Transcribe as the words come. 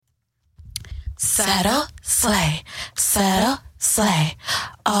Settle, slay, settle, slay,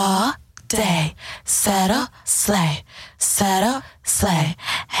 all day. Settle, slay, settle, slay.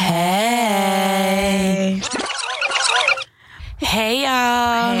 Hey. Hey,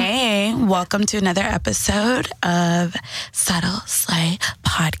 y'all. Hey, welcome to another episode of Subtle Slay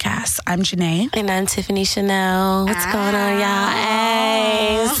Podcast. I'm Janae. And I'm Tiffany Chanel. What's going on, y'all?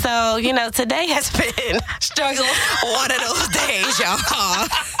 Hey. So, today has been one of those days, y'all.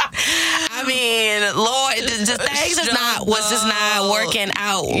 I mean, Lord, the things was just not working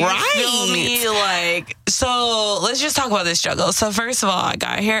out right. You feel me? So let's just talk about this struggle. So first of all, I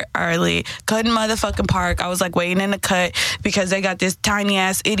got here early, couldn't motherfucking park. I was waiting in the cut because they got this tiny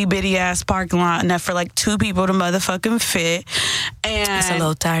ass, itty bitty ass parking lot enough for 2 people to motherfucking fit. And it's a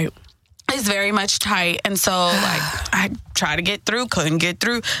little tight. It's very much tight. And so, I tried to get through, couldn't get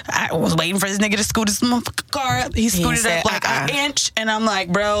through. I was waiting for this nigga to scoot his motherfucking car up. He scooted up an inch. And I'm like,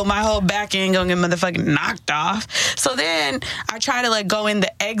 bro, my whole back end gonna get motherfucking knocked off. So then I try to go in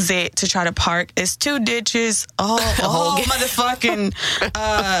the exit to try to park. It's 2 ditches, a whole motherfucking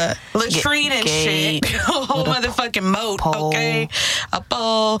latrine and shit. A whole motherfucking moat, okay? A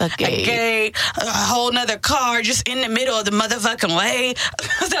pole, a gate, a whole nother car just in the middle of the motherfucking way.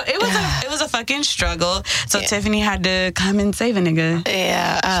 So it was a fucking struggle. So Tiffany had to come and save a nigga.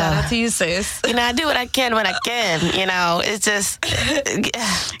 Yeah. Shout out to you, sis. I do what I can when I can. It's just...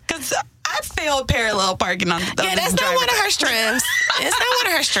 Because I failed parallel parking on the that's not one of her strengths. It's not one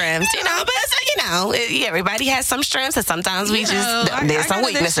of her strengths, but everybody has some strengths, and sometimes we there's some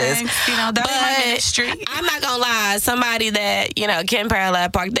weaknesses. That was I'm not gonna lie, somebody that can parallel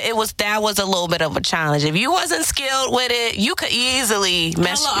park, that was a little bit of a challenge. If you wasn't skilled with it, you could easily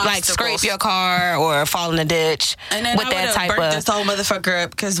scrape your car or fall in a ditch. And then with that type burnt of this whole motherfucker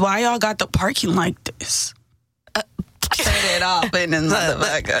up, because why y'all got the parking like this? Set it off and then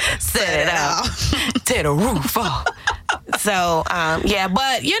motherfucker. Set it off. Tear the roof off. So, but, and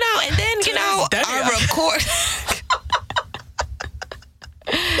then, our record.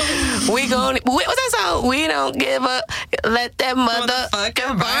 What's that song? We don't give up. Let that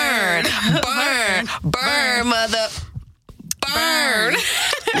motherfucker burn, mother. Burn.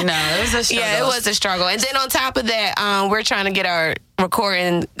 No, it was a struggle. Yeah, it was a struggle. And then on top of that, we're trying to get our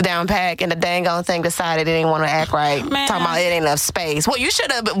recording down pat, and the dang on thing decided it didn't want to act right. Man. Talking about it ain't enough space. Well, you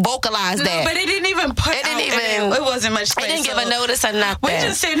should have vocalized that. No, but it didn't even put it wasn't much space. It didn't give a notice or nothing. We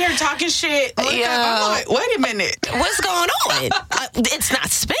just sitting here talking shit. I'm like, wait a minute. What's going on? It's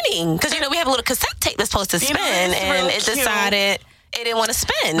not spinning. Because, we have a little cassette tape that's supposed to spin, and it decided... It didn't want to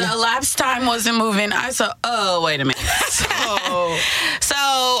spin. The elapsed time wasn't moving. I said, oh, wait a minute.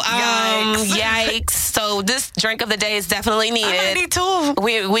 Yikes. So this drink of the day is definitely needed. I might need 2.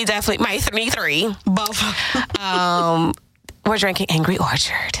 We definitely might need 3. Both. We're drinking Angry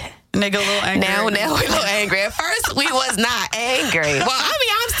Orchard. Nigga, a little angry. Now we're a little angry. At first, we was not angry. Well,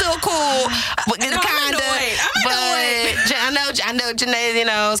 I'm still cool. But I know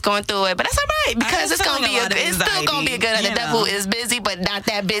Janae, is going through it. But that's all right, because it's still going to be a good. The devil is busy, but not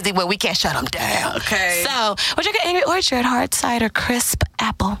that busy where we can't shut him down. Okay. So, we're drinking Angry Orchard hard cider crisp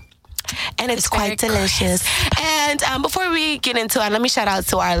apple. And it's quite delicious. And before we get into it, let me shout out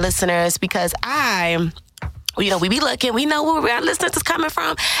to our listeners, because we be looking. We know where our listeners is coming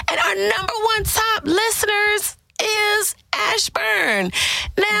from. And our number 1 top listeners is Ashburn.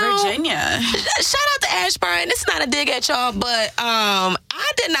 Now, Virginia. Shout out to Ashburn. This is not a dig at y'all, but I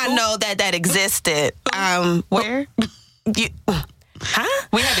did not know that existed. Where? Huh?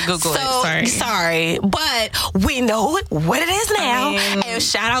 We had to Google it. Sorry. But we know what it is now. And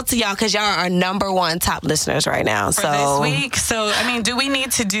shout out to y'all, because y'all are our number 1 top listeners right now. For this week. So, do we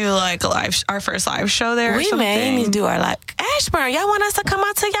need to do our first live show there? We may need to do our live. Ashburn, y'all want us to come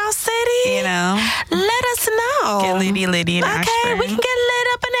out to y'all city? Let us know. Get litty in Ashburn. Okay, we can get lit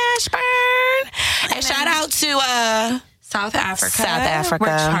up in Ashburn. And shout out to South Africa.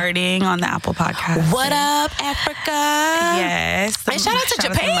 We're charting on the Apple Podcast. What up, Africa? Yes. And shout out to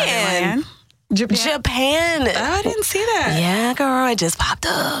Japan. Japan. Oh, I didn't see that. Yeah, girl, it just popped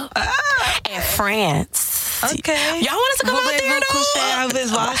up. And France. Okay. Y'all want us to come out there, though?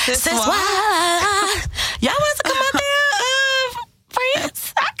 Y'all want us to come out there,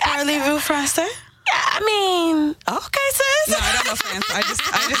 France? Parlez-vous français? Okay, sis. No, I don't know France. I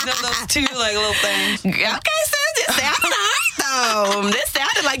just know those 2 little things. Okay, sis. This sounded alright though. This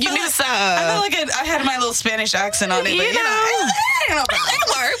sounded like you knew some. I feel like I had my little Spanish accent on it. But, it'll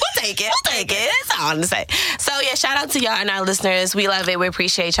work. We'll take it. That's all I'm to say. So yeah, shout out to y'all and our listeners. We love it. We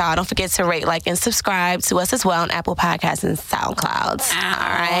appreciate y'all. Don't forget to rate, like, and subscribe to us as well on Apple Podcasts and SoundClouds. All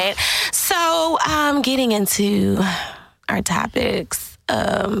right. So getting into our topics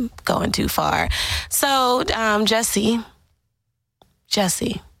going too far. So, Jesse,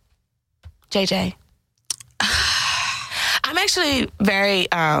 JJ. I'm actually very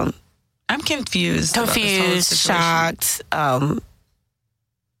I'm confused, shocked, don't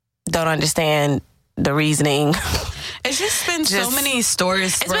understand the reasoning. It's just been so many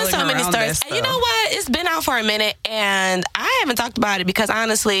stories. It's been so many stories. And you know what? It's been out for a minute, and I haven't talked about it because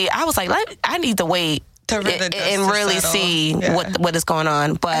honestly, I was like, I need to wait and really see what is going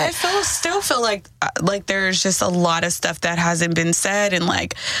on. But I still feel like there's just a lot of stuff that hasn't been said, and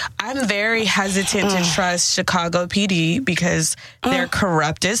like I'm very hesitant to trust Chicago PD because they're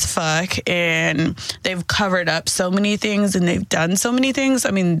corrupt as fuck and they've covered up so many things and they've done so many things.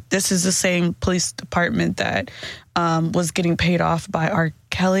 I mean, this is the same police department that was getting paid off by R.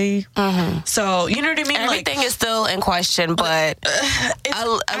 Kelly. So, you know what I mean? Everything is still in question, but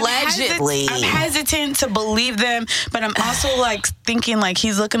allegedly. I'm hesitant to believe them, but I'm also like thinking like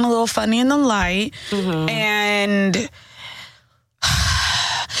he's looking a little funny in the light. And so,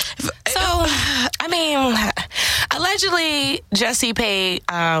 I mean, allegedly, Jesse paid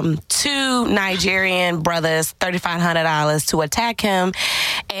 2 Nigerian brothers $3,500 to attack him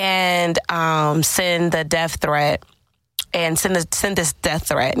and send the death threat. And send this death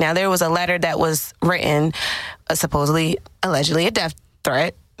threat. Now, there was a letter that was written, allegedly a death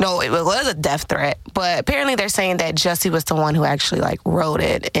threat. No, it was a death threat. But apparently they're saying that Jesse was the one who actually like wrote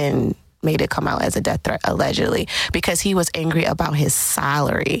it and made it come out as a death threat, allegedly, because he was angry about his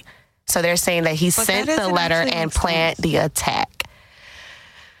salary. So they're saying that he sent the letter and planned the attack.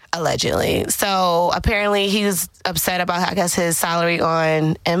 Allegedly. So apparently he was upset about, I guess, his salary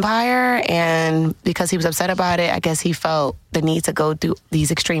on Empire. And because he was upset about it, I guess he felt the need to go through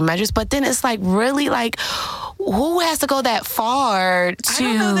these extreme measures. But then it's like, really, like, who has to go that far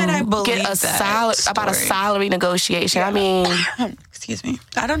to get a salary negotiation? Yeah. I mean, excuse me.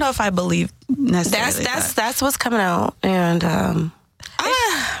 I don't know if I believe necessarily that's what's coming out. And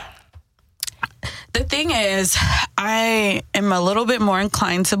the thing is, I am a little bit more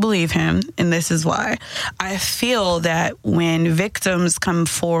inclined to believe him, and this is why. I feel that when victims come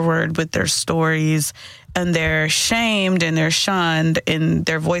forward with their stories and they're shamed and they're shunned and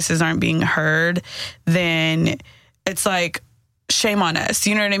their voices aren't being heard, then it's like, shame on us.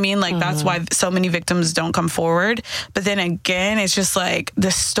 You know what I mean? Like, that's why so many victims don't come forward. But then again, it's just like the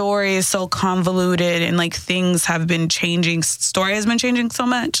story is so convoluted and like things have been changing. Story has been changing so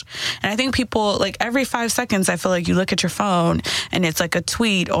much. And I think people, like, every 5 seconds, I feel like you look at your phone and it's like a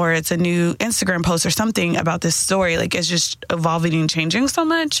tweet or it's a new Instagram post or something about this story. Like, it's just evolving and changing so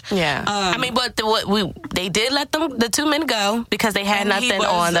much. Yeah. I mean, but they did let the 2 men go because they had nothing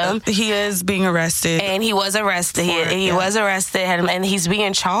on them. He is being arrested. And he was arrested. He was arrested. And he's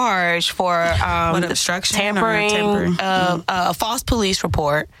being charged for obstruction, tampering a false police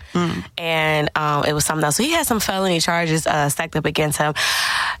report, and it was something else. So he had some felony charges stacked up against him.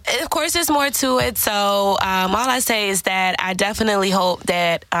 Of course, there's more to it. So all I say is that I definitely hope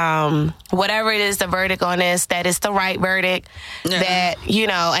that whatever it is, the verdict on this, that it's the right verdict. Yeah. That, you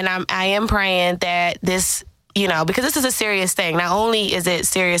know, and I am praying that this, you know, because this is a serious thing. Not only is it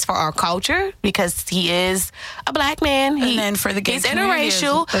serious for our culture, because he is a black man. And then for the gay he's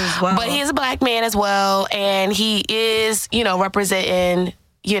interracial, as well. But he is a black man as well. And he is, you know, representing,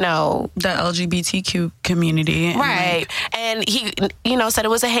 you know, the LGBTQ community. Right. And he, you know, said it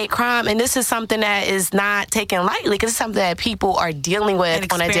was a hate crime. And this is something that is not taken lightly because it's something that people are dealing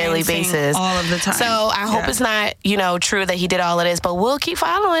with on a daily basis. All of the time. So I hope it's not, you know, true that he did all of this, but we'll keep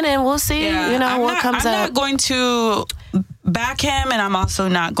following and we'll see, you know, what comes up. I'm not going to back him, and I'm also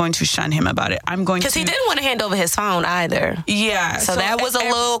not going to shun him about it. I'm going to... Because he didn't want to hand over his phone either. Yeah. So that was a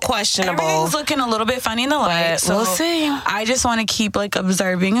little questionable. Everything's looking a little bit funny in the light. So we'll see. I just want to keep, like,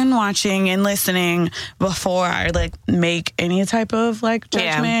 observing and watching and listening before I, like, make any type of, like,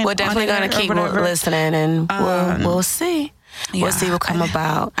 judgment. Yeah, we're definitely going to keep listening, and we'll see. Yeah, we'll see what come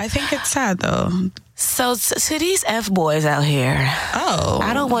about. I think it's sad, though. So to these F-boys out here,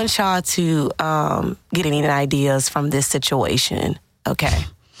 I don't want y'all to get any ideas from this situation, okay?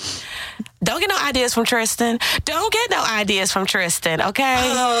 Don't get no ideas from Tristan. Don't get no ideas from Tristan, okay?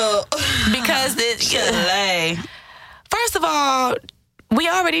 Because first of all, we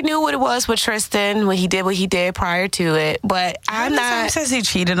already knew what it was with Tristan when he did what he did prior to it, but I'm not... says he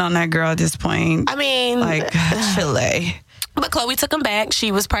cheated on that girl at this point. I mean... Like, Chile. But Chloe took him back.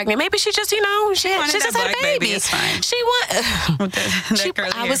 She was pregnant. Maybe she just, you know, she just had a baby. It's fine. She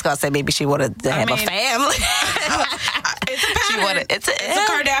I was going to say maybe she wanted to have a family. It's a pattern. It's a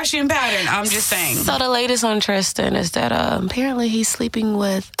Kardashian pattern. I'm just saying. So the latest on Tristan is that apparently he's sleeping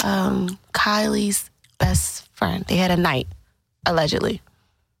with Kylie's best friend. They had a night allegedly.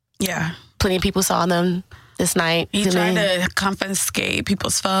 Yeah. Plenty of people saw them this night. He tried to confiscate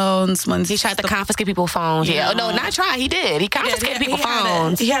people's phones. He tried to confiscate people's phones. Yeah. No, not try. He did. He confiscated people's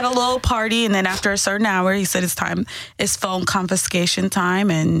phones. He had a little party, and then after a certain hour, he said it's phone confiscation time.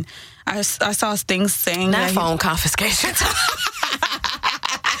 And I saw things saying not phone confiscation time.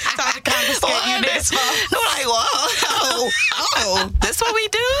 Trying to confiscate you this phone. No, like, whoa, this what we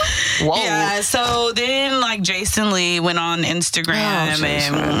do? Whoa. Yeah. So then, like, Jason Lee went on Instagram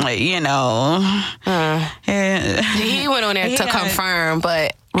and, you know, he went on there to confirm,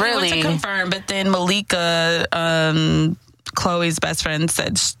 but really, he went to confirm. But then Malika, Chloe's best friend,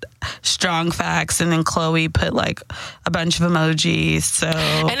 said strong facts, and then Chloe put like a bunch of emojis. So,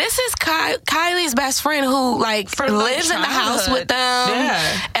 and this is Kylie's best friend who lives in the house with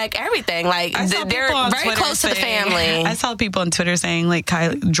them, like everything. Like they're very close to the family. I saw people on Twitter saying like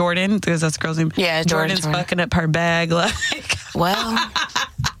Jordan, because that's the girl's name. Yeah, Jordan's fucking up her bag. Like, well.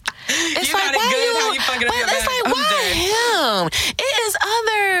 It's like, why him? It is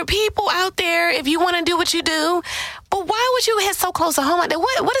other people out there if you want to do what you do. But why would you hit so close to home like that?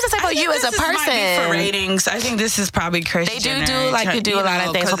 What does it say about you as a person? Might be for ratings. I think this is probably Kris Jenner. They do a lot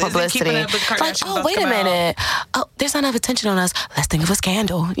of things for publicity. Like, oh, wait a minute. Oh, there's not enough attention on us. Let's think of a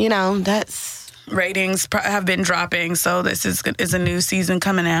scandal. You know, that's... Ratings have been dropping, so this is a new season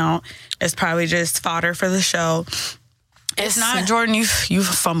coming out. It's probably just fodder for the show. It's not, Jordan, you've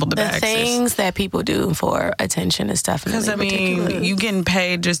fumbled the bag. The things that people do for attention is definitely ridiculous. Because, you getting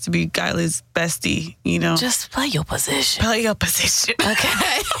paid just to be Kylie's bestie, you know? Just play your position. Play your position.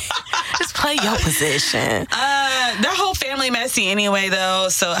 Okay? Just play your position. Their whole family messy anyway, though,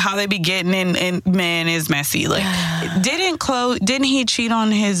 so how they be getting in man is messy. Like, didn't he cheat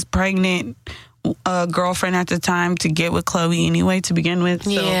on his pregnant girlfriend at the time to get with Chloe anyway to begin with? So.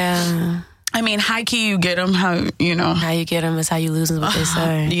 Yeah. I mean, high key, you get them. How you get them is how you lose them, is what they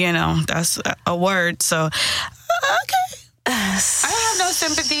say. You know, that's a word. So, okay. I have no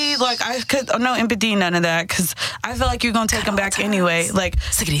sympathy. No empathy, none of that. Because I feel like you're going to take them back anyway. Like,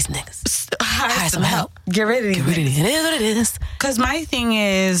 sick of these niggas. Hire some help. Get rid of these. It is what it is. Because my thing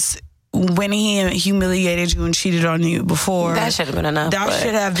is, when he humiliated you and cheated on you before, that should have been enough. That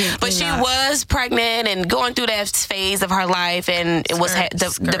should have been. But she was pregnant and going through that phase of her life, and it was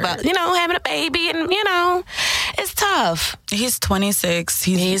having a baby, and it's tough. He's 26.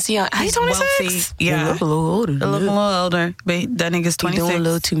 He's young. He's 26. Yeah, a little older. A little older. But that nigga's 26. He's doing a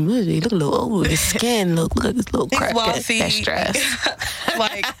little too much. He look a little older. His skin look like his little crack. That stress.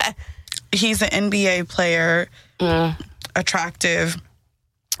 Like, he's an NBA player, attractive.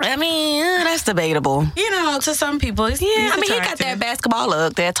 I mean, that's debatable. To some people, he's he got that basketball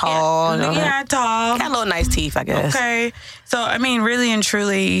look. They're tall. Yeah, tall. Got little nice teeth, I guess. Okay. So, I mean, really and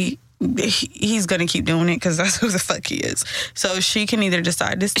truly, he's going to keep doing it because that's who the fuck he is. So, she can either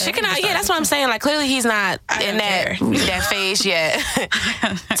decide to stay. That's what I'm saying. Like, clearly he's not in that phase yet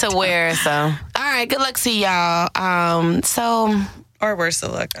to wear. So, all right, good luck to y'all. Or worse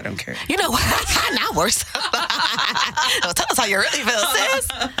of luck, I don't care. You know what? Not worse. Tell us how you really feel, sis.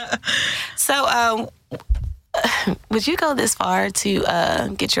 So, would you go this far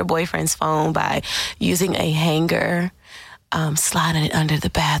to get your boyfriend's phone by using a hanger, sliding it under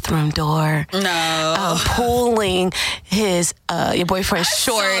the bathroom door? No. Pulling your boyfriend's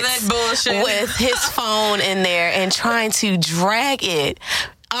shorts with his phone in there and trying to drag it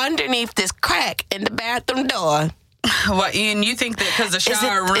underneath this crack in the bathroom door. What, and you think that because the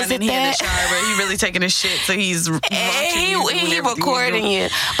shower running, he in the shower, but he really taking a shit, so he's watching he recording you.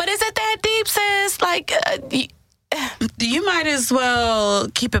 But is it that deep, sis? Like, you might as well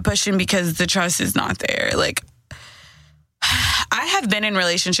keep it pushing because the trust is not there. Like, I have been in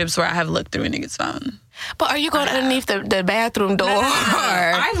relationships where I have looked through a nigga's phone. But are you going underneath the bathroom door? No.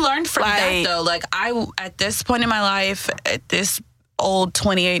 I've learned from that, though. Like, at this point in my life, at this old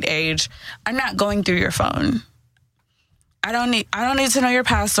 28 age, I'm not going through your phone. I don't need to know your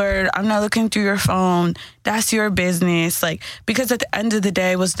password. I'm not looking through your phone. That's your business. Like, because at the end of the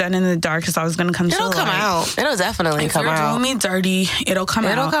day, what's done in the dark is always going to come to the light. It'll come out. It'll definitely come out. If you're doing me dirty, it'll come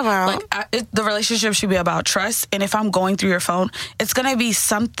out. It'll come out. Like, the relationship should be about trust. And if I'm going through your phone, it's going to be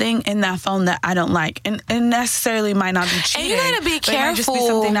something in that phone that I don't like. And necessarily might not be cheating. And you got to be careful. It might just be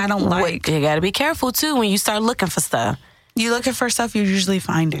something I don't like. You got to be careful, too, when you start looking for stuff. You looking for stuff, you usually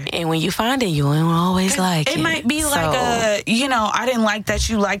find it. And when you find it, you don't always like it. It might be like I didn't like that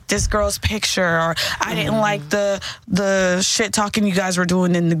you liked this girl's picture, or I didn't like the shit talking you guys were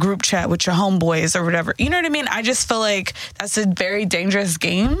doing in the group chat with your homeboys or whatever. You know what I mean? I just feel like that's a very dangerous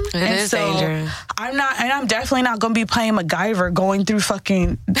game. It is dangerous. I'm definitely not going to be playing MacGyver going through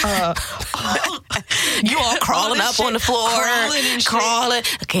fucking... you all crawling up on the floor. Crawling.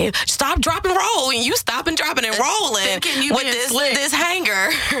 Okay, stop, drop, and roll. And you stop and dropping and rolling. With this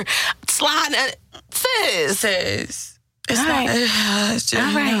hanger sliding, sis. It's right. not. It's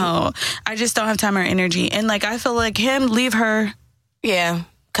just, no, I just don't have time or energy, and like I feel like him, leave her. Yeah.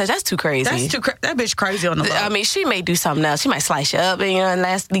 Cause that's too crazy. That bitch crazy on the low. I mean, she may do something else. She might slice you up and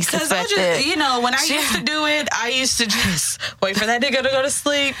lastly suspect it. When I used to do it, I used to just wait for that nigga to go to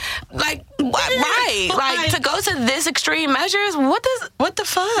sleep. Like, right. Like, to go to this extreme measures, what the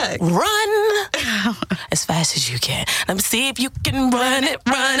fuck? Run as fast as you can. Let me see if you can run it.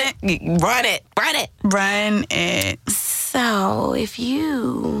 So, if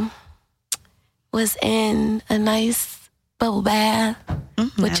you was in a nice bubble bath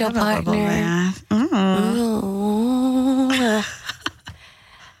with your partner.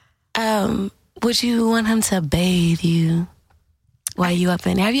 Would you want him to bathe you while you up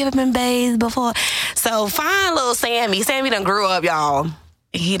in there? Have you ever been bathed before? So find little Sammy. Sammy done grew up, y'all.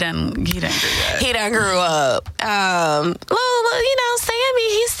 He done grew up. He done grew up.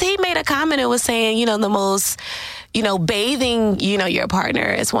 Sammy, he made a comment. It was saying, the most, bathing, your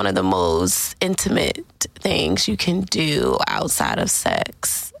partner is one of the most intimate things you can do outside of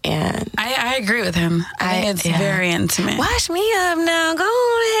sex. And I agree with him. I think it's very intimate. Wash me up now.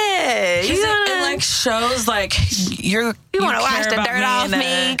 Go ahead. It shows like you want to wash the dirt off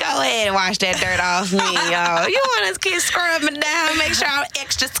me. Go ahead and wash that dirt off me, y'all. You want to keep scrubbing down, make sure I'm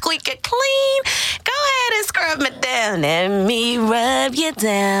extra squeaky clean. Go ahead and scrub me down. Let me rub you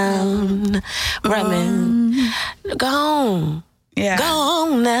down. Go on. Yeah. Go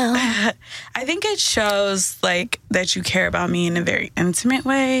on now. I think it shows like that you care about me in a very intimate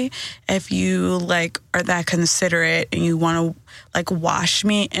way. If you are that considerate and you want to wash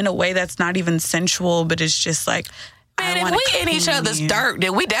me in a way that's not even sensual, but it's just like, man, if we in each other's dirt,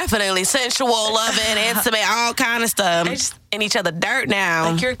 then we definitely sensual, loving, intimate, all kind of stuff. In each other's dirt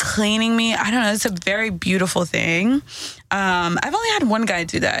now. Like you're cleaning me. I don't know. It's a very beautiful thing. I've only had one guy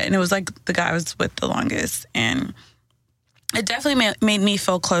do that, and it was like the guy I was with the longest, and it definitely made me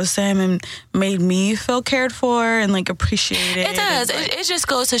feel close to him and made me feel cared for and appreciated. It does. It just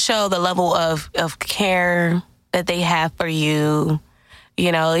goes to show the level of care that they have for you,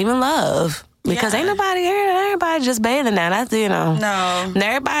 even love. Because ain't nobody here, everybody just bathing now. That's, No.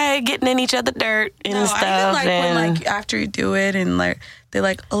 Everybody getting in each other's dirt and stuff. I even when after you do it and they're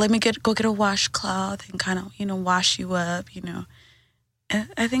like, oh, let me go get a washcloth and kind of, wash you up,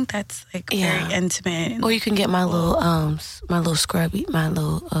 I think that's very intimate. Or you can get my little scrubby, the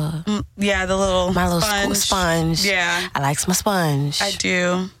little sponge. Yeah, I like my sponge. I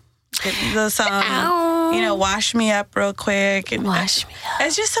do. Get some, wash me up real quick and wash me up.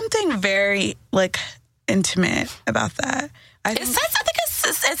 It's just something very intimate about that. It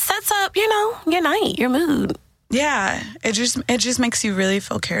sets up, your night, your mood. Yeah, it just makes you really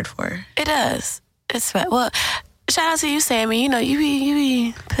feel cared for. It does. It's fun. Well. Shout out to you, Sammy. You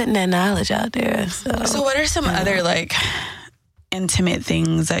be putting that knowledge out there. So what are some other intimate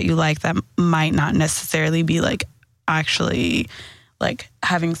things that you like that might not necessarily be actually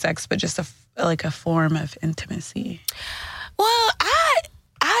having sex, but just a form of intimacy? Well,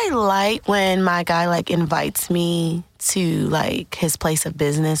 I like when my guy invites me to his place of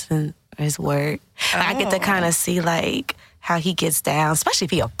business and his work. Oh. I get to kind of see how he gets down, especially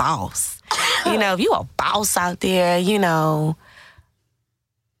if he a boss. If you a boss out there, and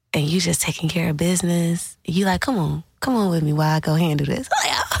you just taking care of business, you come on with me while I go handle this.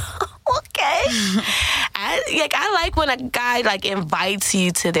 Okay. I like when a guy invites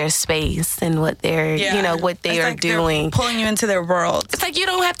you to their space and what they're what they are doing, they're pulling you into their world. It's you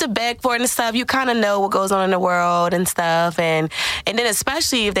don't have to beg for it and stuff. You kind of know what goes on in the world and stuff, and then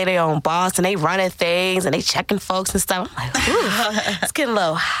especially if they're their own boss and they running things and they checking folks and stuff. I'm like, ooh, it's getting a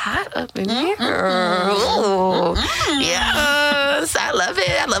little hot up in here. Ooh. Yes, I love it.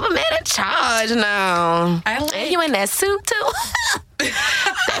 I love a man in charge now. And you in that suit too.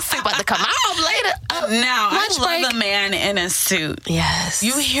 That suit about to come off later. Now, I love a man in a suit. Yes.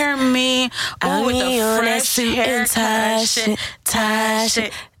 You hear me? Oh, with the fresh suit haircut and tie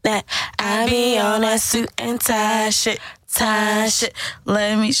shit. That I be on that suit and tie shit.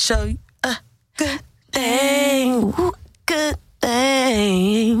 Let me show you a good thing. Good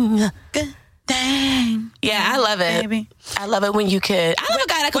thing. Good thing. Yeah, I love it. Baby. I love it when you could. I love a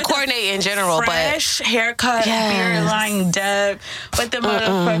guy that can coordinate in general, fresh haircut, beard line depth, with the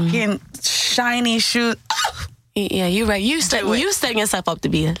motherfucking shiny shoes. Yeah, you're right. You setting yourself up to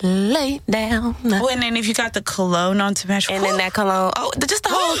be laid down. Well, and then if you got the cologne on to match, and then that cologne, just the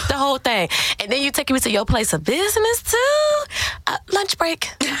whole thing, and then you taking me to your place of business too. Lunch break.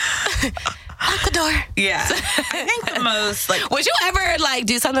 Lock the door. Yeah, I think the most Would you ever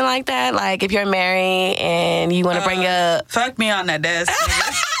do something like that? Like if you're married and you want to bring up, fuck me on that desk.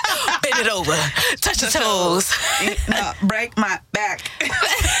 Bend it over, touch your toes, break my back.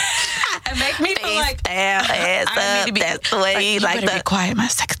 And make me feel like down, ass up. That's the way you better be quiet. My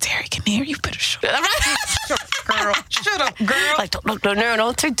secretary can hear you. Better shut up, girl. Shut up, girl.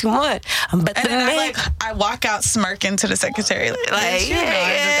 Don't take too much. But then I walk out smirking to the secretary.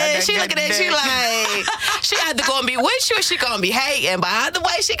 She looking at you like she either gonna be with you or she gonna be hating. But either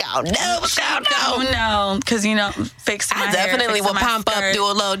way, she gonna know. No, because fix my hair. I definitely will pump up, do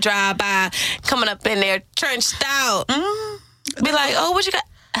a little drive by, coming up in there trenched out. Be like, oh, what you got?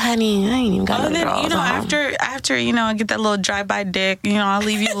 Honey, I ain't even got no drawers on. after I get that little drive-by dick, I'll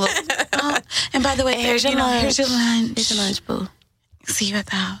leave you a little. And by the way, here's your lunch. Here's your lunch. Here's your lunch, boo. See you at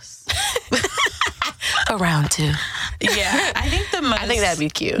the house. Around 2. Yeah, I think that'd be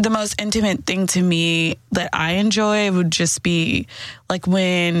cute. The most intimate thing to me that I enjoy would just be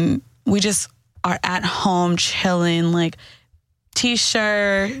when we just are at home chilling,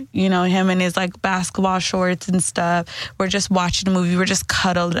 T-shirt, him in his basketball shorts and stuff. We're just watching a movie. We're just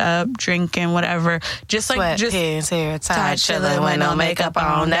cuddled up, drinking, whatever. Just pants here, tied, chilling with no makeup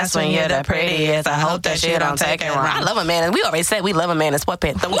on. That's when you're the prettiest. I hope that shit don't take it wrong. I love a man. We already said we love a man in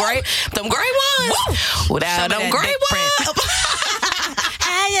sweatpants. Them gray ones. Without them gray ones.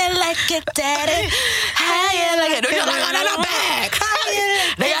 How you like it, daddy? How you like it? Do you like it on the back?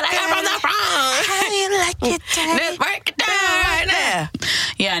 Do you like it from the front? How you like it, daddy? Let's break it down right now.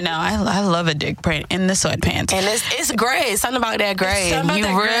 Yeah, no, I love a dick print in the sweatpants. And it's gray. Something about that gray. You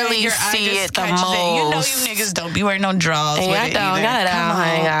really see it the most. You niggas don't be wearing no drawers with it either.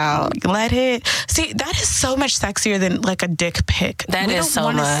 Hang out. Let it. See, that is so much sexier than a dick pic. That is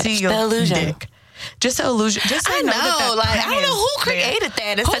so much. See your the illusion. Dick. Just the illusion. Just I know. I don't know who created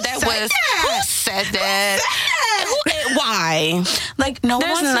that. Who said that? Why? No one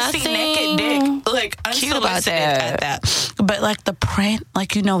wants to see naked dick. Cute about that. At that. But the print,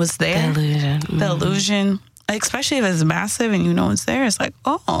 was there. The illusion. The illusion. Especially if it's massive and it's there. It's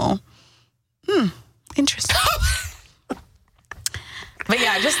interesting. But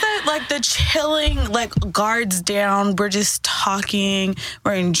yeah, just the chilling, guards down. We're just talking.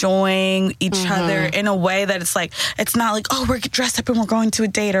 We're enjoying each other in a way that it's not oh, we're dressed up and we're going to a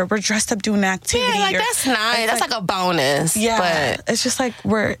date, or we're dressed up doing an activity. Yeah, that's nice. That's a bonus. Yeah, but it's just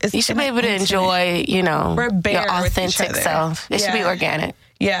you should be able to enjoy, we're bare your authentic self. It should be organic.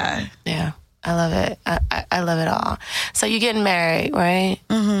 Yeah. Yeah. I love it. I love it all. So you're getting married, right?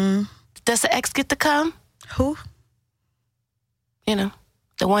 Mm-hmm. Does the ex get to come? Who?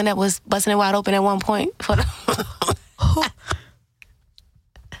 The one that was busting it wide open at one point.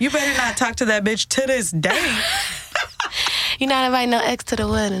 You better not talk to that bitch to this day. You're not inviting no ex to the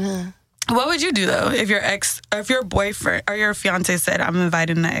wedding, huh? What would you do, though, if your boyfriend or your fiance said, I'm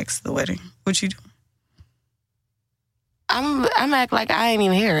inviting the ex to the wedding? What'd you do? I'm act like I ain't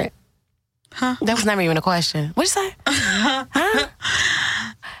even hear it. Huh? That was never even a question. What'd you say? Huh?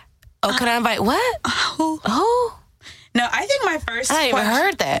 Oh, could I invite what? Who? No, I think my first I ain't even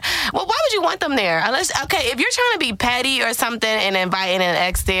heard that. Well, why would you want them there? If you're trying to be petty or something and inviting an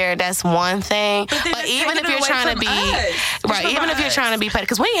ex there, that's one thing. But even if you're trying to be if you're trying to be petty,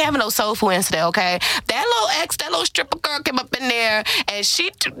 because we ain't having no soul food incident, okay? That little stripper girl came up in there and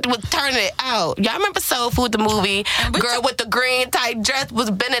she was turning it out. Y'all remember Soul Food, the movie? Girl with the green tight dress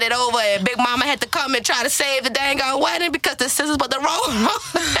was bending it over, and Big Mama had to come and try to save the dang old wedding because the scissors were the wrong.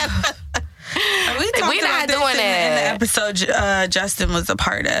 We're not doing that. In the episode Justin was a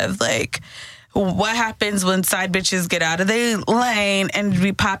part of, what happens when side bitches get out of their lane and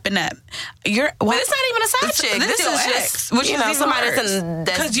be popping up? But it's not even a side chick. This is just somebody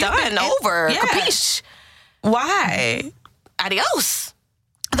that's done over. Yeah. Capiche? Why? Adios.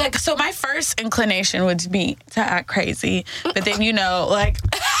 So my first inclination would be to act crazy, but then I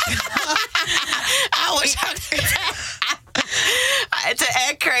wish to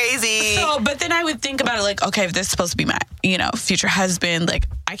act crazy. But then I would think about it okay, if this is supposed to be my, future husband,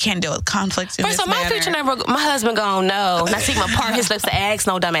 I can't deal with conflicts in this manner. My husband gonna know. Not even part his lips to ask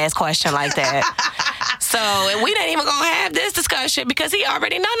no dumbass question like that. So we ain't even gonna have this discussion because he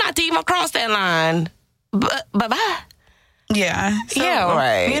already know not to even cross that line. Bye-bye. Yeah. So, yeah,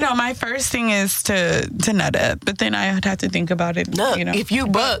 right. You know, my first thing is to nut up, but then I would have to think about it. Look, you know, if you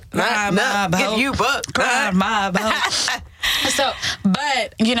book, if you book, So,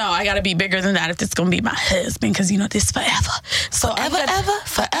 but you know, I got to be bigger than that if it's gonna be my husband, because you know this forever. So forever.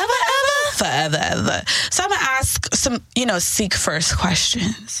 So I'm gonna ask some, you know, seek first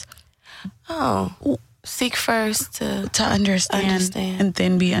questions. Oh. Seek first to understand and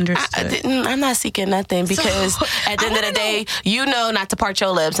then be understood. I'm not seeking nothing, because at the end of the day, you know not to part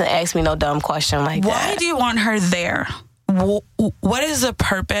your lips and ask me no dumb question like that. Why do you want her there? What is the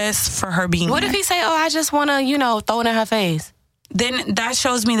purpose for her being What there? if he say, oh, I just want to, you know, throw it in her face? Then that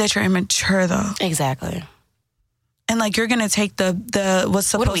shows me that you're immature, though. Exactly. And like, you're gonna take the what's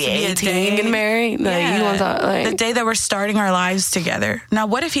supposed to be 18 a day, getting married? Like, yeah, you want to, like, the day that we're starting our lives together. Now,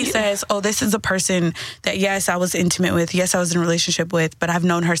 what if he says, "Oh, this is a person that yes, I was intimate with, yes, I was in a relationship with, but I've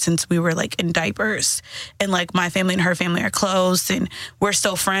known her since we were like in diapers, and like my family and her family are close, and we're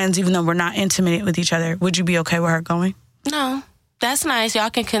still friends, even though we're not intimate with each other." Would you be okay with her going? No. That's nice.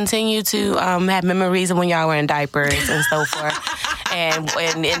 Y'all can continue to have memories of when y'all were in diapers and so forth. and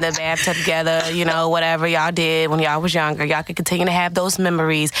in the bathtub together, you know, whatever y'all did when y'all was younger. Y'all can continue to have those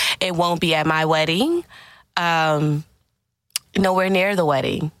memories. It won't be at my wedding. Nowhere near the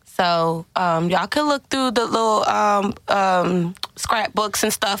wedding. So y'all can look through the little scrapbooks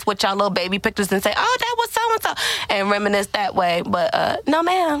and stuff with y'all little baby pictures and say, oh, that was so-and-so, and reminisce that way. But no,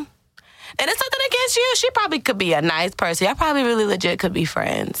 ma'am. And it's nothing against you. She probably could be a nice person. Y'all probably really legit could be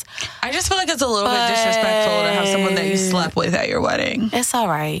friends. I just feel like it's a little bit disrespectful to have someone that you slept with at your wedding. It's all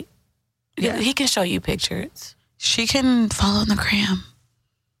right. Yeah. He can show you pictures. She can follow on the gram.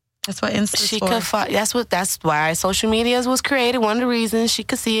 That's what Insta's she for. Could that's why social media was created. One of the reasons she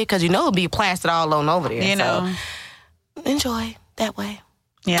could see it, because you know it'll be plastered all on over there. You know, enjoy that way.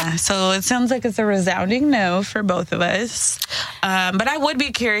 Yeah, so it sounds like it's a resounding no for both of us. But I would be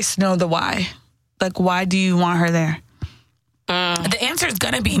curious to know the why. Like, why do you want her there? The answer is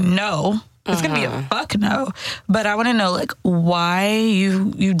going to be no. It's going to be a fuck no. But I want to know, like, why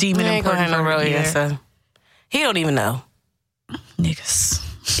you deem it important for her here. He don't even know.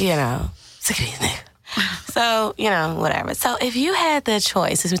 Niggas. You know. Sick of these niggas. So, you know, whatever. So if you had the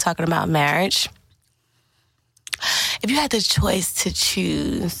choice, as we're talking about marriage, if you had the choice to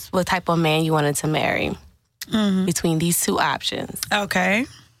choose what type of man you wanted to marry between these two options. Okay.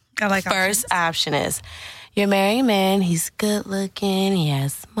 I like First option is you're marrying a man, he's good looking, he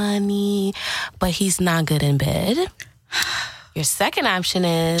has money, but he's not good in bed. Your second option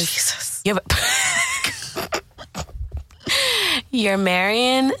is you're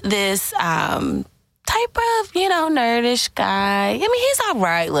marrying this type of, you know, nerdish guy. I mean, he's all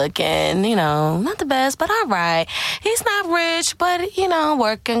right looking, you know, not the best, but all right. He's not rich, but, you know,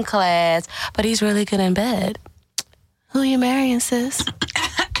 working class, but he's really good in bed. Who you marrying, sis?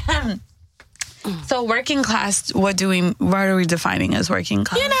 So working class, what are we defining as working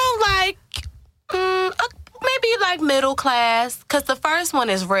class? You know, like, maybe like middle class, because the first one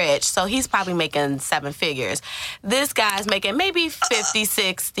is rich, so he's probably making 7 figures. This guy's making maybe 50,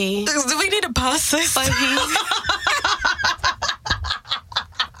 60. Do we need to pause this? But he's...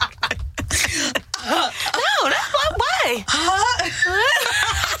 No, that's not why.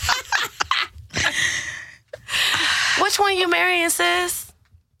 Which one you marrying, sis?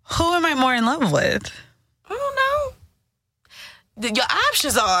 Who am I more in love with? I don't know. Your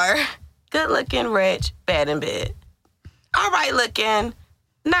options are good looking, rich, bad in bed. All right looking,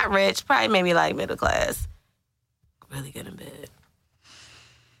 not rich, probably maybe like middle class. Really good in bed.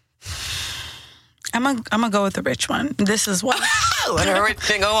 I'm gonna go with the rich one. This is why. When a rich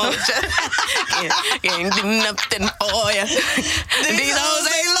nigga wants you, you ain't do nothing for you. These hoes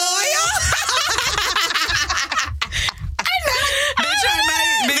ain't loyal. Bitch, I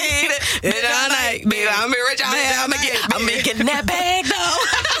might be it all night. Bitch, I'm rich out here. I'm making that bag though.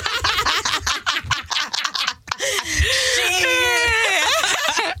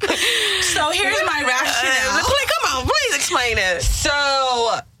 So here's my rationale. Come on, please explain it.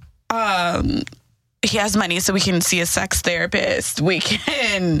 So, he has money, so we can see a sex therapist. We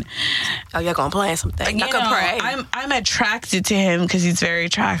can. Oh, you're gonna plan something. You can pray. I'm attracted to him because he's very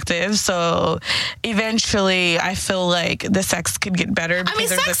attractive. So eventually, I feel like the sex could get better. I mean,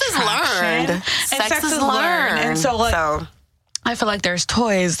 sex is learned. Sex is learned, and so I feel like there's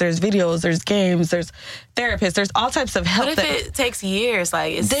toys, there's videos, there's games, there's therapists, there's all types of help. What if it takes years?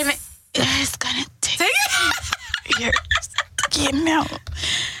 Like, then it's gonna take years getting out.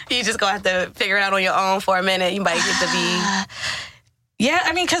 You just gonna have to figure it out on your own for a minute. You might get to be. Yeah,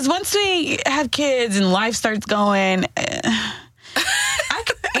 I mean, because once we have kids and life starts going,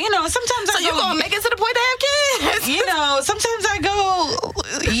 sometimes I you gonna make it to the point to have kids? You know, sometimes I go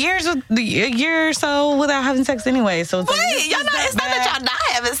a year or so without having sex anyway. So it's Wait, it's not that y'all not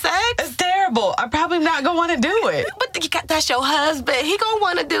having sex. It's terrible. I'm probably not gonna want to do it. But that's your husband. He gonna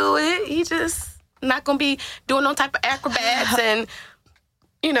want to do it. He just not gonna be doing no type of acrobats and.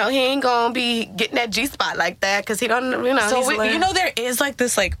 You know, he ain't gonna be getting that G-spot like that because he don't, you know. So, there is like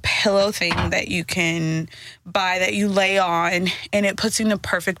this like pillow thing that you can buy that you lay on and it puts you in the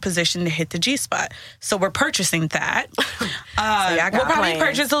perfect position to hit the G-spot. So we're purchasing that. We'll probably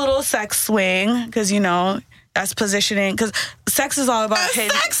purchase a little sex swing because, you know, that's positioning. Because sex is all about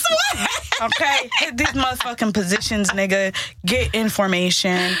hitting. Sex swing! Okay? Hit these motherfucking positions, nigga. Get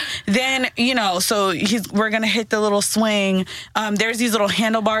information. Then, you know, so we're going to hit the little swing. There's these little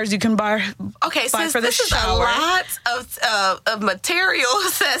handlebars you can buy for the shower. Is a lot of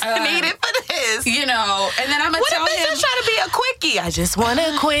materials that's needed for this. You know, and then I'm going to tell him. What if this is trying to be a quickie? I just want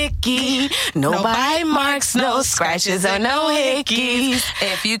a quickie. No bite marks, no scratches, or no hickeys.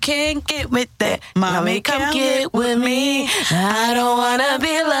 If you can't get with that, mommy, come get with me. I don't want to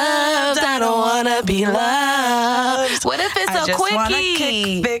be loved. I don't want to be loved. What if it's a quickie? I just want a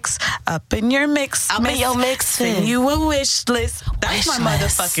kick fix up in your mix. I'm in your mix. Send you a wish list. That's my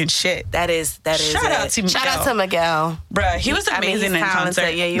motherfucking shit. That is Shout out to Miguel. Shout out to Miguel. Bruh, he was amazing in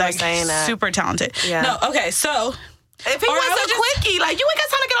concert. Yeah, you were saying that. Super talented. Yeah. No, okay, so... If he was a quickie, like, you ain't got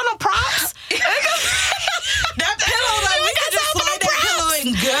time to get on no props. That pillow, like, we can just slide that pillow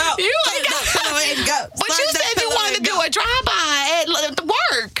and go. You ain't got pillow and go. But you said you wanted to do a drive-by at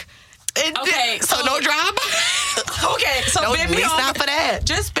work. Okay, so no drive-by? Okay, so bend me over. Stop for that.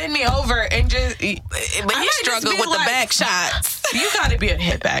 Just bend me over and just... But he struggled with the back shots. You gotta be able to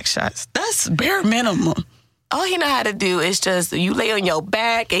hit back shots. That's bare minimum. All he know how to do is just you lay on your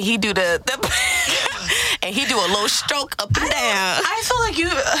back and he do the and he do a little stroke up and down. I feel like you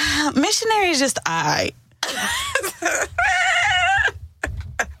missionary is just I.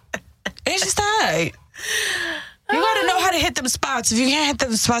 It's just I. You gotta know how to hit them spots. If you can't hit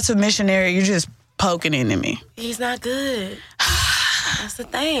them spots with missionary, you're just poking into me. He's not good. That's the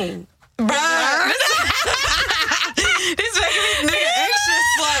thing. Bruh. This making me nigga anxious.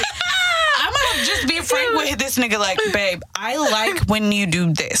 Like, I'm gonna just be frank with this nigga. Like, babe, I like when you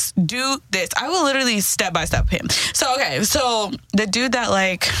do this. Do this. I will literally step by step him. So, okay. So, the dude that,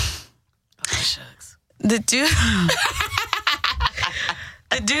 like... Oh, shucks. The dude...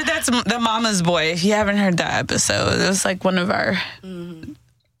 The dude that's the mama's boy. If you haven't heard that episode, it was like one of our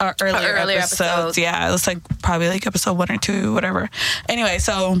earlier episodes. Yeah, it was like probably like episode 1 or 2, whatever. Anyway,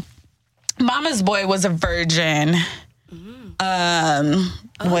 so mama's boy was a virgin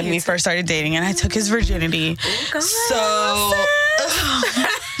when we first started dating, and I took his virginity.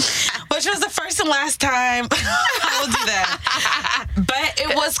 Which was the first and last time I will do that. But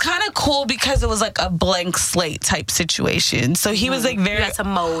it was kind of cool because it was like a blank slate type situation. So he was like very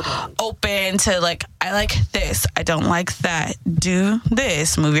open to like, I like this, I don't like that. Do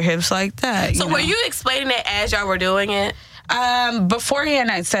this, move your hips like that. So were you explaining it as y'all were doing it?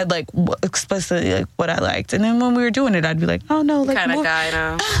 Beforehand, I said like explicitly like what I liked, and then when we were doing it, I'd be like, oh no, like kind of guy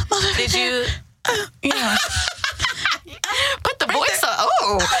now. Did you? Yeah. Put the voice on.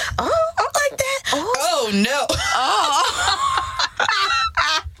 Oh, like that. Oh no.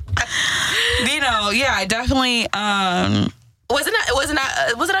 You know, yeah, I definitely. Was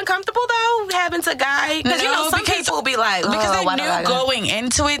it uncomfortable though having to guy? Because you know some people be like, because I knew going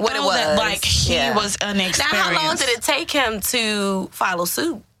into it what it was that like he was unexperienced. Now, how long did it take him to follow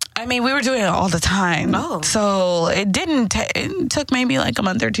suit? I mean, we were doing it all the time. Oh. So it didn't. It took maybe like a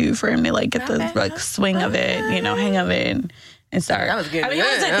month or 2 for him to like get the like swing of it, you know, hang of it. And start. That was good. I mean,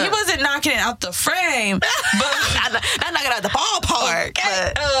 he wasn't knocking it out the frame, but not knocking it out the ballpark.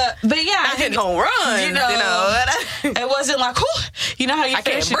 But yeah, not hitting home runs. You know, it wasn't like, whew, you know how you I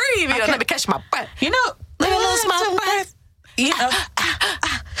can't breathe. You know, let me catch my breath. You know, let me lose my breath. You know,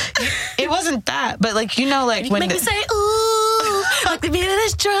 it wasn't that, but like you know, like you when make me say ooh, like the beat of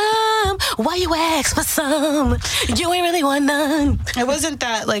this drum. Why you ask for some? You ain't really want none. It wasn't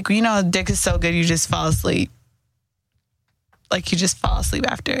that, like you know, dick is so good you just fall asleep. Like, you just fall asleep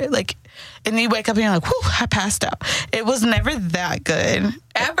after it. Like, and then you wake up and you're like, whew, I passed out. It was never that good.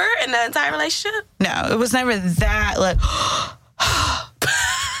 Ever in the entire relationship? No, it was never that, like,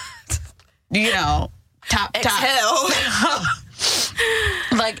 you know, top.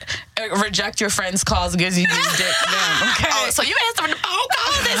 Like, reject your friend's calls because you just dick them, okay? Oh, so you answered the phone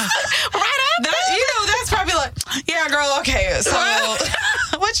call right after? You know, that's probably like, yeah, girl, okay, so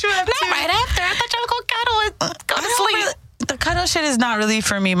what you up to? Not right after. I thought y'all were going to cuddle and go to sleep. The cuddle shit is not really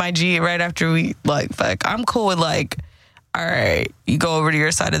for me, my G, right after we, like, fuck. I'm cool with, like, all right, you go over to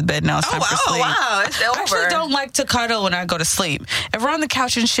your side of the bed now. It's time for sleep. Wow, it's over. I actually don't like to cuddle when I go to sleep. If we're on the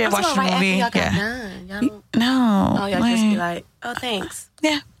couch and shit, watching a movie, y'all got done. Y'all don't, no. oh, y'all just be like, oh, thanks.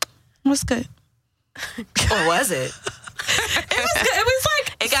 Yeah, it was good. Or was it? It was good. It was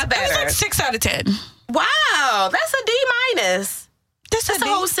like it got better. It was like 6 out of 10. Wow, that's a D minus. That's a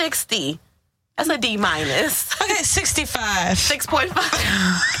whole 60. That's a D minus. Okay, 65.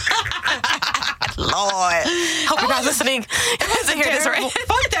 6.5. Lord. Hope you're not listening. To hear this right.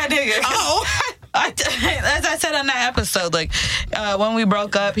 Fuck that nigga. Oh. As I said on that episode, like, when we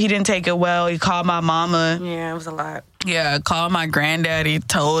broke up, he didn't take it well. He called my mama. Yeah, it was a lot. Yeah, called my granddaddy,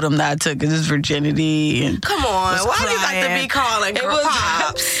 told him that I took his virginity. And come on, why do you got to be calling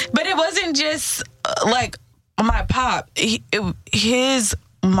pops? But it wasn't just, like, my pop. His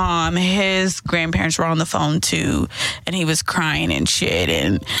mom, his grandparents were on the phone too, and he was crying and shit,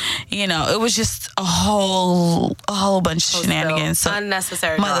 and you know, it was just a whole bunch of shenanigans. So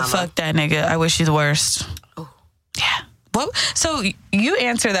unnecessary motherfuck that nigga. I wish he's the worst. Oh. Yeah. Well, so you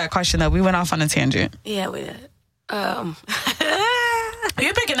answer that question though. We went off on a tangent. Yeah, we did. You're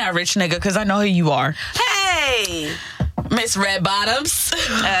picking that rich nigga because I know who you are. Hey, Miss Red Bottoms.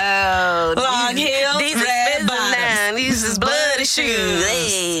 Oh, long heels, these red bottoms. These is bloody shoes.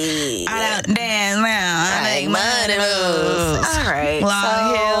 Hey. I don't dance now. I make money moves. All right.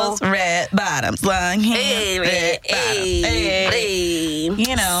 Long heels, red bottoms. Long heels, red bottoms. Hey.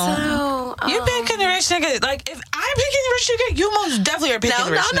 You know, you picking the rich nigga. Like, if I'm picking the rich nigga, you most definitely are picking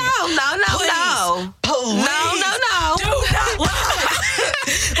the rich nigga. No. Please. No. Do not lie.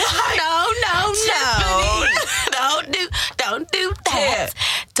 Don't do that. Tip.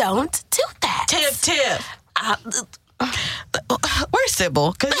 Don't do that. Tip. Where's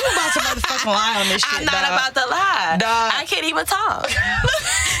Sybil? Because you about to motherfucking lie on this shit. I'm not about to lie. Dog. I can't even talk.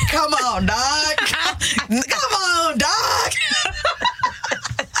 Come on, dog. Come on, dog.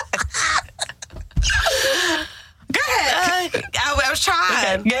 Go ahead. I was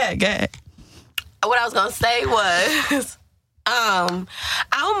trying. Okay. Go ahead. What I was going to say was, I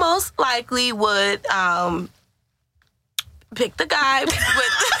most likely would pick the guy with...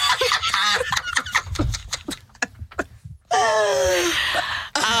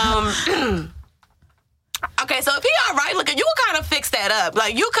 Okay, so if he all right looking, you can kind of fix that up.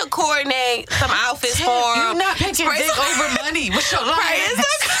 Like, you could coordinate some outfits for him. You're not picking dick over money. What's your line?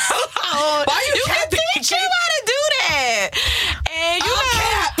 Why you can teach you how to do that. And you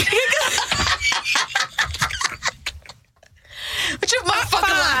But your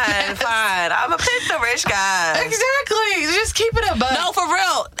motherfucking fine. I'm a pick the rich guy. Exactly. Just keep it a buck. No, for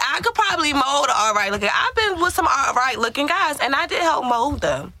real. I could probably mold an all right looking. I've been with some all right looking guys, and I did help mold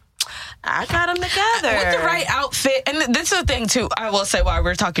them. I got them together. With the right outfit. And this is the thing, too. I will say while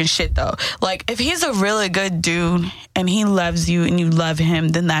we're talking shit, though. Like, if he's a really good dude and he loves you and you love him,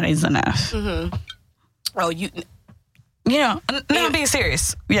 then that is enough. Mm-hmm. Oh, you know, not being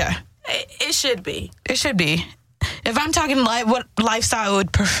serious. Yeah. It should be. It should be. If I'm talking what lifestyle I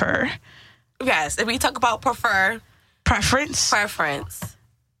would prefer. Yes, if we talk about Preference.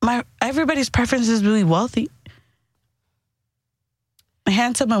 Everybody's preference is really wealthy.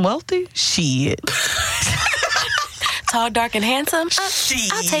 Handsome and wealthy? Shit. Tall, dark, and handsome?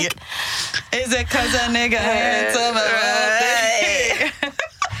 Shit. I'll take... Is it because a nigga handsome and wealthy?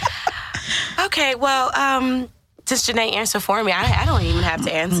 Okay, well, just Janae answer for me. I don't even have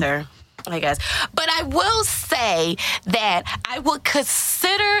to answer, I guess. But I will say that I would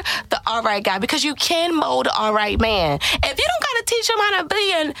consider the all right guy because you can mold an all right man. If you don't got to teach him how to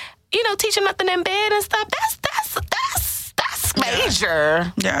be and, teach him nothing in bed and stuff, that's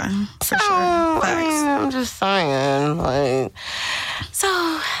major. Yeah, for so, sure. I mean, I'm just saying, like,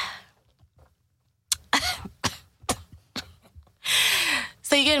 so...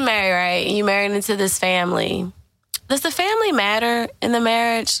 So you get married, right? You married into this family. Does the family matter in the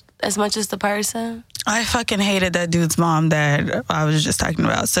marriage as much as the person? I fucking hated that dude's mom that I was just talking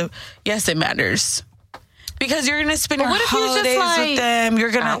about. So, yes, it matters. Because you're going to spend your holidays with them.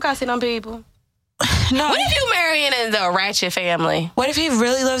 You're going to... I don't got to see them people. No. What if you marry into a ratchet family? What if he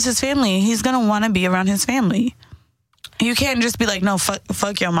really loves his family? He's going to want to be around his family. You can't just be like, no,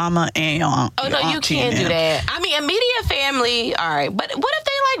 fuck your mama and your aunt. Oh, no, you can't do that. I mean, immediate family, all right. But what if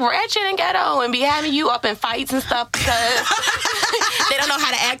they like ratchet and ghetto and be having you up in fights and stuff because they don't know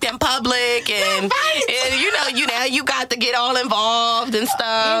how to act in public and you got to get all involved and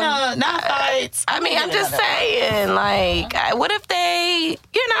stuff. Not fights. I mean, I'm just saying, like, what if they,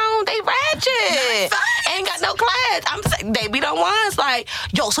 they ratchet? Ain't got no class. I'm saying they be the ones like,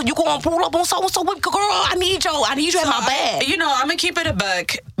 yo, so you gonna pull up on so-and-so with girl, I need you in my bag. I'm gonna keep it a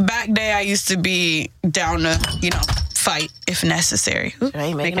buck. Back day I used to be down to, fight if necessary. Oops,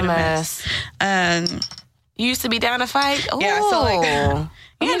 ain't making a mess. You used to be down to fight? Ooh. Yeah, so like,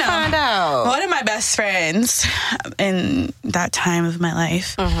 you know, find out. One of my best friends in that time of my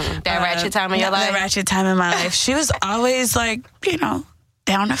life. That ratchet time of your life? That ratchet time in my life. She was always like, you know,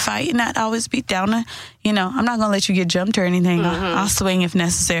 down to fight and not always be down to, you know, I'm not going to let you get jumped or anything. I'll swing if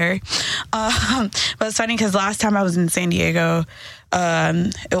necessary. But it's funny because last time I was in San Diego,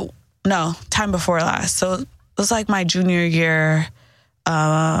 time before last. So it was like my junior year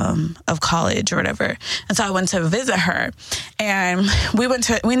of college or whatever. And so I went to visit her and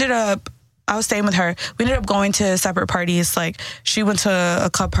I was staying with her. We ended up going to separate parties. Like, she went to a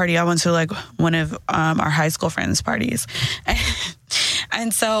club party. I went to, like, one of our high school friends' parties.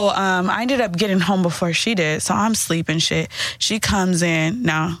 And so I ended up getting home before she did. So I'm sleeping shit. She comes in.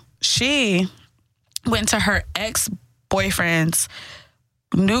 Now, she went to her ex-boyfriend's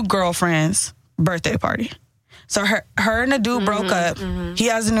new girlfriend's birthday party. So her and the dude broke up. He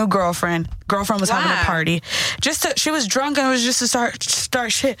has a new girlfriend. Girlfriend was having a party. She was drunk and it was just to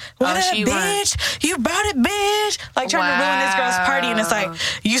start shit. What up, bitch? You bought it, bitch. Like, trying to ruin this girl's party. And it's like,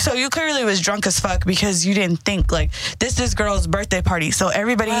 you clearly was drunk as fuck because you didn't think, like, this girl's birthday party. So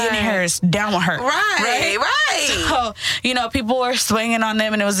everybody in here is down with her. Right. So, you know, people were swinging on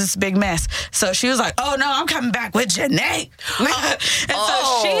them and it was this big mess. So she was like, oh, no, I'm coming back with Janae. And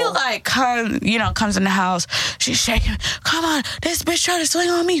so she, like, comes in the house. She's shaking. Come on, this bitch trying to swing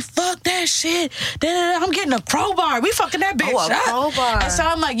on me. Fuck that shit. I'm getting a crowbar. We fucking that bitch up. Crowbar. And so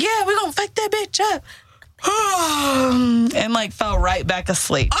I'm like, yeah, we gonna fuck that bitch up. And like fell right back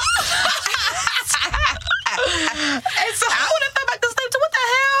asleep. And so I would have fell back asleep too. What the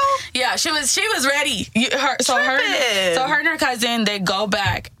hell? Yeah, she was ready. So her and her cousin, they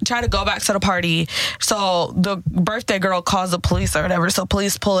try to go back to the party. So the birthday girl calls the police or whatever. So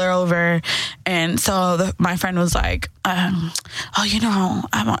police pull her over. And so my friend was like, you know,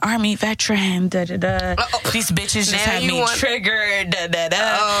 I'm an Army veteran, These bitches just had me triggered, And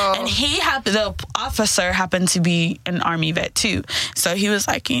the officer happened to be an Army vet too. So he was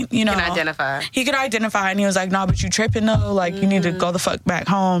like, you know. He could identify. And he was like, no, but you tripping though. Like, you need to go the fuck back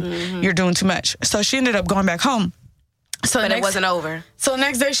home. You're doing too much. So she ended up going back home. But it wasn't over. So the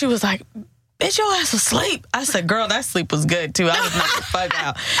next day she was like, bitch, your ass was asleep. I said, girl, that sleep was good too. I was knocked the fuck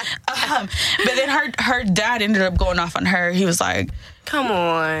out. But then her dad ended up going off on her. He was like, come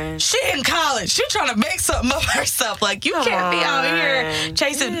on. She in college. She trying to make something of herself. Like, you can't be out here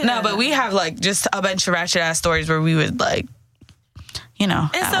chasing. Yeah. No, but we have like just a bunch of ratchet ass stories where we would like, you know.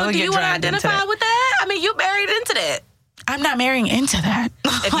 And so do you want to identify with that? I mean, you married into that. I'm not marrying into that.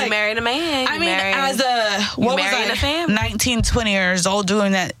 If you married a man, I mean, as a family, 19, 20 years old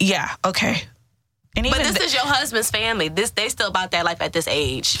doing that, yeah, okay. And but this is your husband's family. They still about that life at this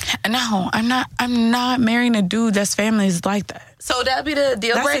age. No, I'm not marrying a dude that's family is like that. So that'd be the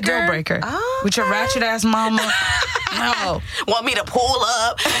deal breaker? That's a deal breaker. Oh, with your ratchet ass mama. No. Want me to pull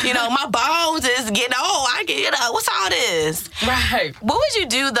up? You know, my bones is getting old. I get what's all this? Right. What would you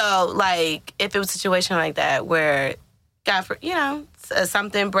do though, like if it was a situation like that where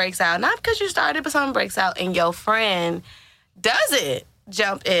something breaks out, not because you started, but something breaks out and your friend doesn't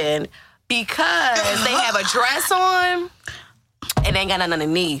jump in because they have a dress on and they ain't got nothing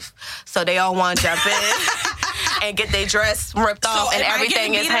underneath. So they all want to jump in and get their dress ripped off and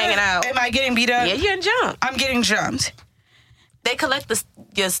everything is hanging out. Am I getting beat up? Yeah, you're getting jumped. I'm getting jumped. They collect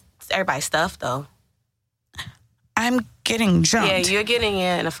just everybody's stuff, though. I'm getting jumped. Yeah, you're getting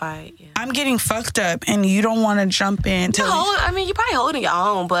in a fight. Yeah. I'm getting fucked up, and you don't want to jump in. You're probably holding your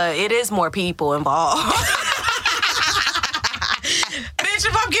own, but it is more people involved. Bitch,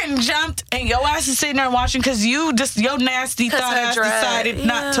 if I'm getting jumped and your ass is sitting there watching because your nasty thought ass decided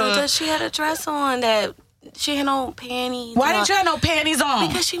not to. She had a dress on that she had no panties. Why didn't you have no panties on?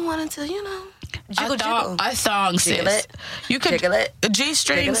 Because she wanted to, jiggle. A thong, sis. Jiggle it. You could jiggle it. A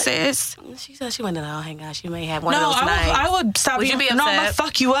G-string, sis. She said she wanted to, hang out. She may have one of those nights. I would stop. Would you be upset? No, I'm going to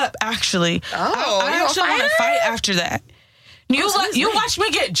fuck you up, actually. Oh, I actually want to fight after that. You watch me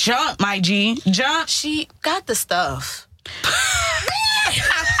get jumped, my G. Jump. She got the stuff.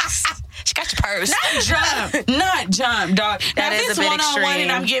 She got your purse. Not jump, dog. That is a bit extreme.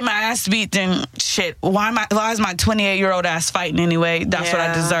 And I'm getting my ass beat, then shit. Why is my 28-year-old ass fighting anyway? That's what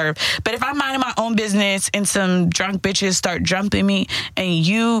I deserve. But if I'm minding my own business and some drunk bitches start jumping me, and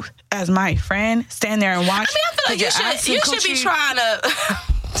you, as my friend, stand there and watch. I mean, I feel like you should be trying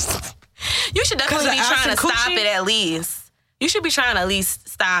to. You should definitely be trying to stop it at least. You should be trying to at least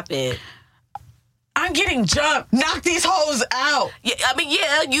stop it. I'm getting jumped. Knock these hoes out. Yeah, I mean,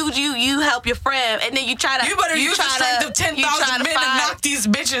 yeah, you help your friend, and then you try to. You better use the strength of 10,000 men to knock these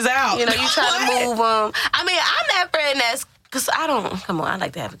bitches out. You know, you try to move them. I mean, I'm that friend that's. Because come on, I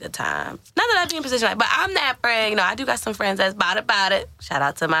like to have a good time. Not that I'd be in a position but I'm that friend. You know, I do got some friends that's about it. Shout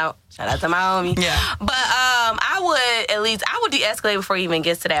out to my homie. Yeah. But I would de-escalate before it even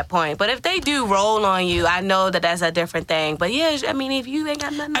gets to that point. But if they do roll on you, I know that that's a different thing. But yeah, I mean, if you ain't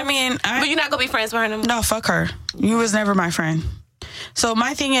got nothing. But you're not going to be friends with her no more? No, fuck her. You was never my friend. So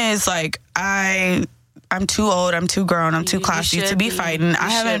my thing is, like, I'm too old, I'm too grown, I'm too classy to be fighting.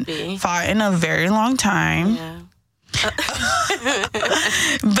 I haven't fought in a very long time. Yeah. But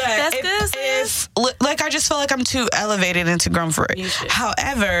if I just feel like I'm too elevated and too grown for it.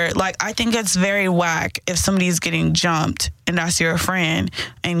 However, like, I think it's very whack if somebody's getting jumped and that's your friend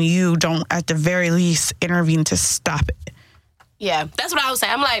and you don't at the very least intervene to stop it. Yeah, that's what I was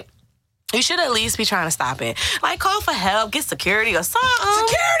saying. I'm like, you should at least be trying to stop it. Like, call for help, get security or something.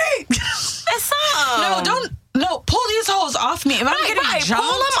 Security! That's something. No, pull these hoes off me. If I'm getting jumped,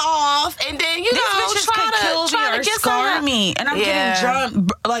 pull them off, and then these bitches try to scar me, and I'm getting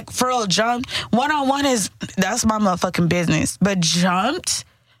jumped, like for real, jumped. 1-on-1 that's my motherfucking business. But jumped,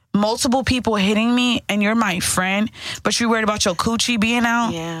 multiple people hitting me, and you're my friend, but you worried about your coochie being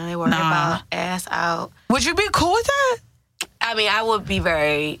out? Yeah, they worried about ass out. Would you be cool with that? I mean, I would be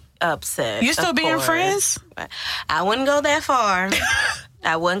very upset. You still being friends? I wouldn't go that far.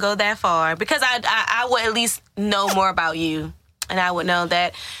 I wouldn't go that far because I would at least know more about you, and I would know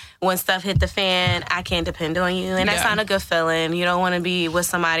that when stuff hit the fan, I can't depend on you, and that's not a good feeling. You don't want to be with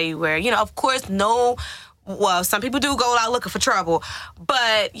somebody where, you know, of course, some people do go out looking for trouble,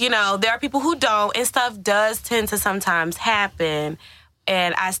 but, you know, there are people who don't, and stuff does tend to sometimes happen,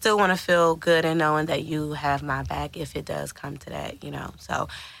 and I still want to feel good in knowing that you have my back if it does come to that, you know. So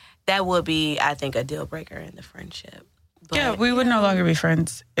that would be, I think, a deal breaker in the friendship. But, yeah, we would no longer be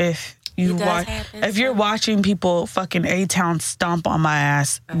friends if you're watching people fucking A-Town stomp on my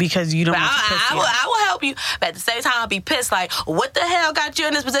ass because you don't want to pussy. I will help you, but at the same time, I'll be pissed. Like, what the hell got you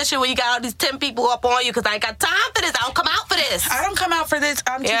in this position where you got all these 10 people up on you? Because I ain't got time for this. I don't come out for this. I don't come out for this.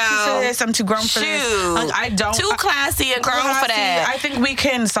 I'm too cute for this. I'm too grown for this. Like, I don't. Too classy and grown for that. I think we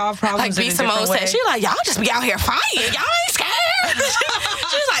can solve problems in a different way. She's like, y'all just be out here fighting. Y'all ain't scared.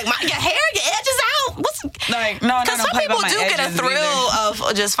 She's like, your hair, your edges out. What's like? No, because some people do get a thrill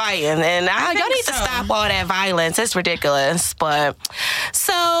of just fighting, and y'all need to stop all that violence. It's ridiculous. But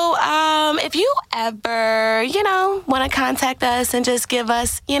so, if you ever, you know, want to contact us and just give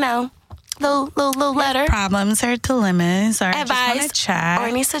us, you know, little letter, problems or dilemmas or advice chat or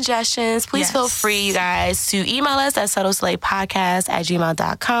any suggestions, please feel free, you guys, to email us at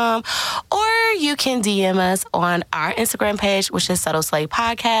subtleslaypodcast@gmail.com, or you can DM us on our Instagram page, which is Subtle Slay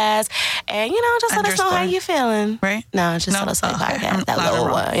Podcast, and, you know, just let us know how you feeling. Right? No, just Subtle Slay Podcast. That little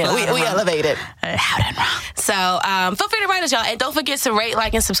one. Yeah, we elevated. So feel free to write us, y'all, and don't forget to rate,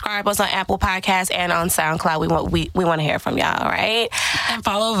 like, and subscribe us on Apple Podcasts and on SoundCloud. We want to hear from y'all, right? And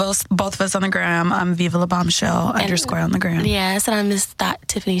follow both of us on the gram. I'm Viva La Bombshell _ on the gram. Yes, and I'm Miss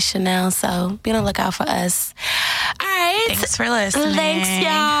Tiffany Chanel. So be on the lookout for us. All right. Thanks for listening. Thanks,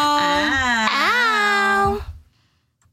 y'all.